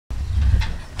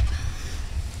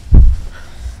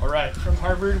right, from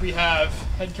Harvard we have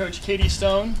head coach Katie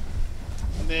Stone,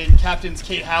 and then captains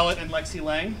Kate Hallett and Lexi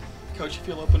Lang. Coach, if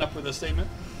you'll open up with a statement.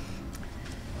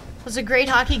 It was a great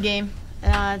hockey game.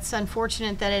 It's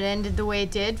unfortunate that it ended the way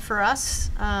it did for us,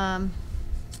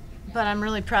 but I'm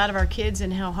really proud of our kids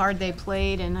and how hard they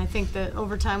played, and I think that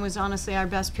overtime was honestly our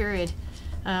best period.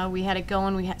 We had it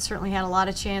going. We certainly had a lot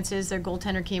of chances. Their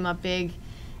goaltender came up big,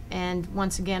 and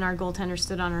once again our goaltender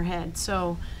stood on her head.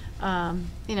 So,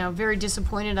 very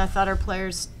disappointed. I thought our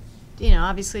players,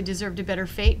 obviously deserved a better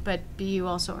fate, but BU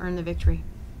also earned the victory.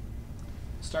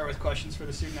 Start with questions for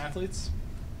the student athletes.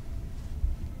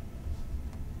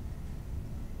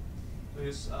 I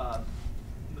guess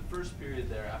in the first period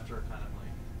there, after kind of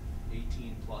like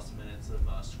 18 plus minutes of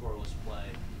scoreless play,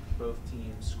 both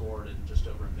teams scored in just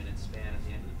over a minute span at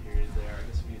the end of the period there. I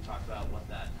guess if you could talk about what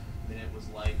that minute was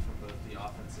like from both the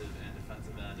offensive and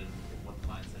defensive end, and what the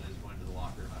mindset is going to the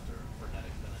locker room after a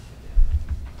frenetic finish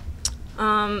at the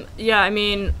end. Yeah, I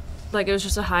mean, it was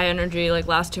just a high energy,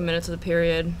 last 2 minutes of the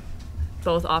period,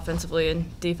 both offensively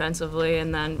and defensively,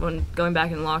 and then when going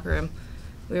back in the locker room,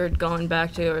 we were going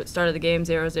back to, or it started the game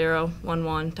 0-0,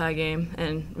 1-1, tie game,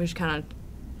 and we just kind of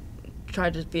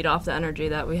tried to feed off the energy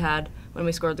that we had when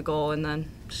we scored the goal, and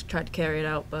then just tried to carry it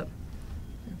out. But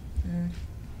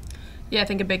yeah, I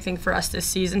think a big thing for us this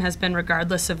season has been,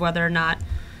 regardless of whether or not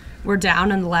we're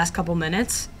down in the last couple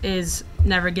minutes, is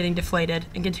never getting deflated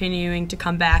and continuing to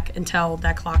come back until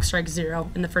that clock strikes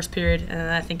 0 in the first period. And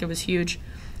I think it was huge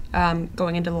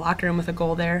going into the locker room with a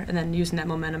goal there and then using that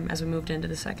momentum as we moved into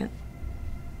the second.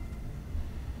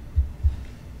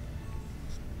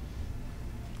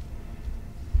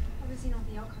 Obviously not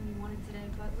the outcome you wanted today,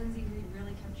 but Lindsay Reed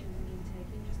really kept you in the game today.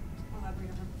 Can you just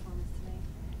elaborate on her performance today?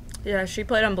 yeah, she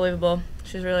played unbelievable.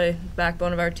 She's really the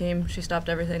backbone of our team. She stopped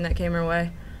everything that came her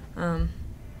way.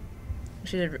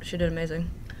 She did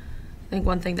amazing. I think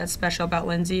one thing that's special about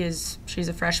Lindsay is she's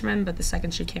a freshman, but the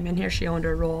second she came in here, she owned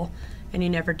her role, and you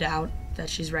never doubt that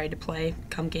she's ready to play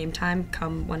come game time,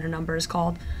 come when her number is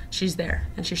called. She's there,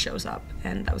 and she shows up,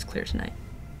 and that was clear tonight.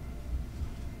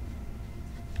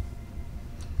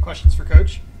 Questions for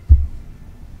Coach?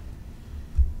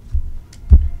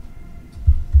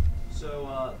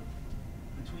 So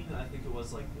between, I think it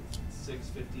was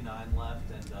 6:59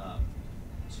 left and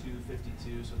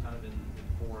 2:52, so kind of in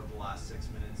 4 of the last 6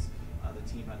 minutes, the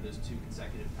team had those 2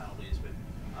 consecutive penalties, but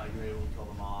you were able to kill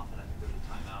them off, and I think there's a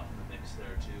timeout in the mix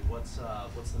there too. What's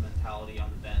the mentality on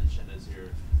the bench, and as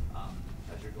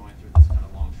you're going through this kind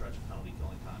of long stretch of penalty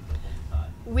killing time to hold the tide?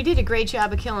 We did a great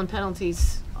job of killing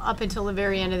penalties up until the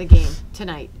very end of the game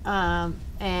tonight,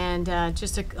 and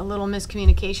just a little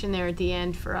miscommunication there at the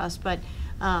end for us. But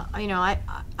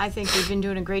I think we've been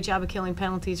doing a great job of killing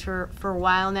penalties for a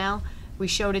while now. We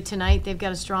showed it tonight. They've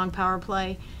got a strong power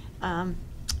play, and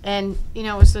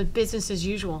it was the business as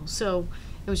usual. So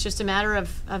it was just a matter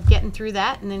of getting through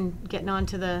that and then getting on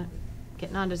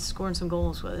to scoring some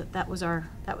goals with it. That was our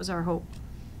hope.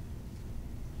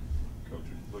 Coach,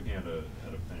 looking at a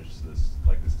finish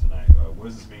like this tonight, what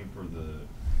does this mean for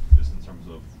just in terms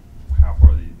of how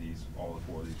far all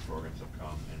 4 of these programs have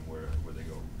come and where they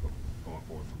go going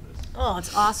forward from this? Oh,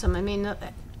 it's awesome. I mean,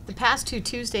 the past 2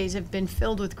 Tuesdays have been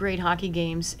filled with great hockey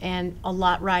games and a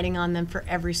lot riding on them for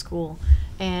every school.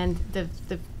 And the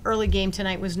early game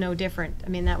tonight was no different. I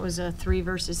mean, that was a 3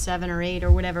 versus 7 or 8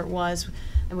 or whatever it was,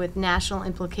 with national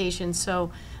implications.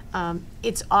 So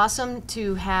it's awesome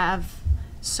to have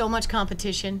so much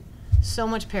competition, so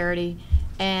much parity,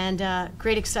 and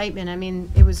great excitement. I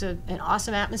mean, it was an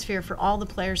awesome atmosphere for all the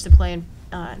players to play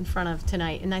in front of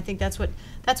tonight, and I think that's what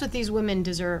these women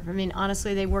deserve. I mean,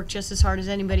 honestly, they work just as hard as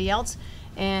anybody else,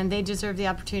 and they deserve the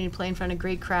opportunity to play in front of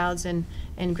great crowds and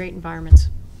great environments.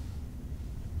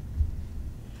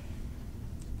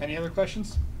 Any other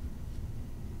questions?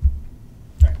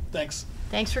 All right, thanks.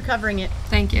 Thanks for covering it.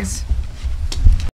 Thank you.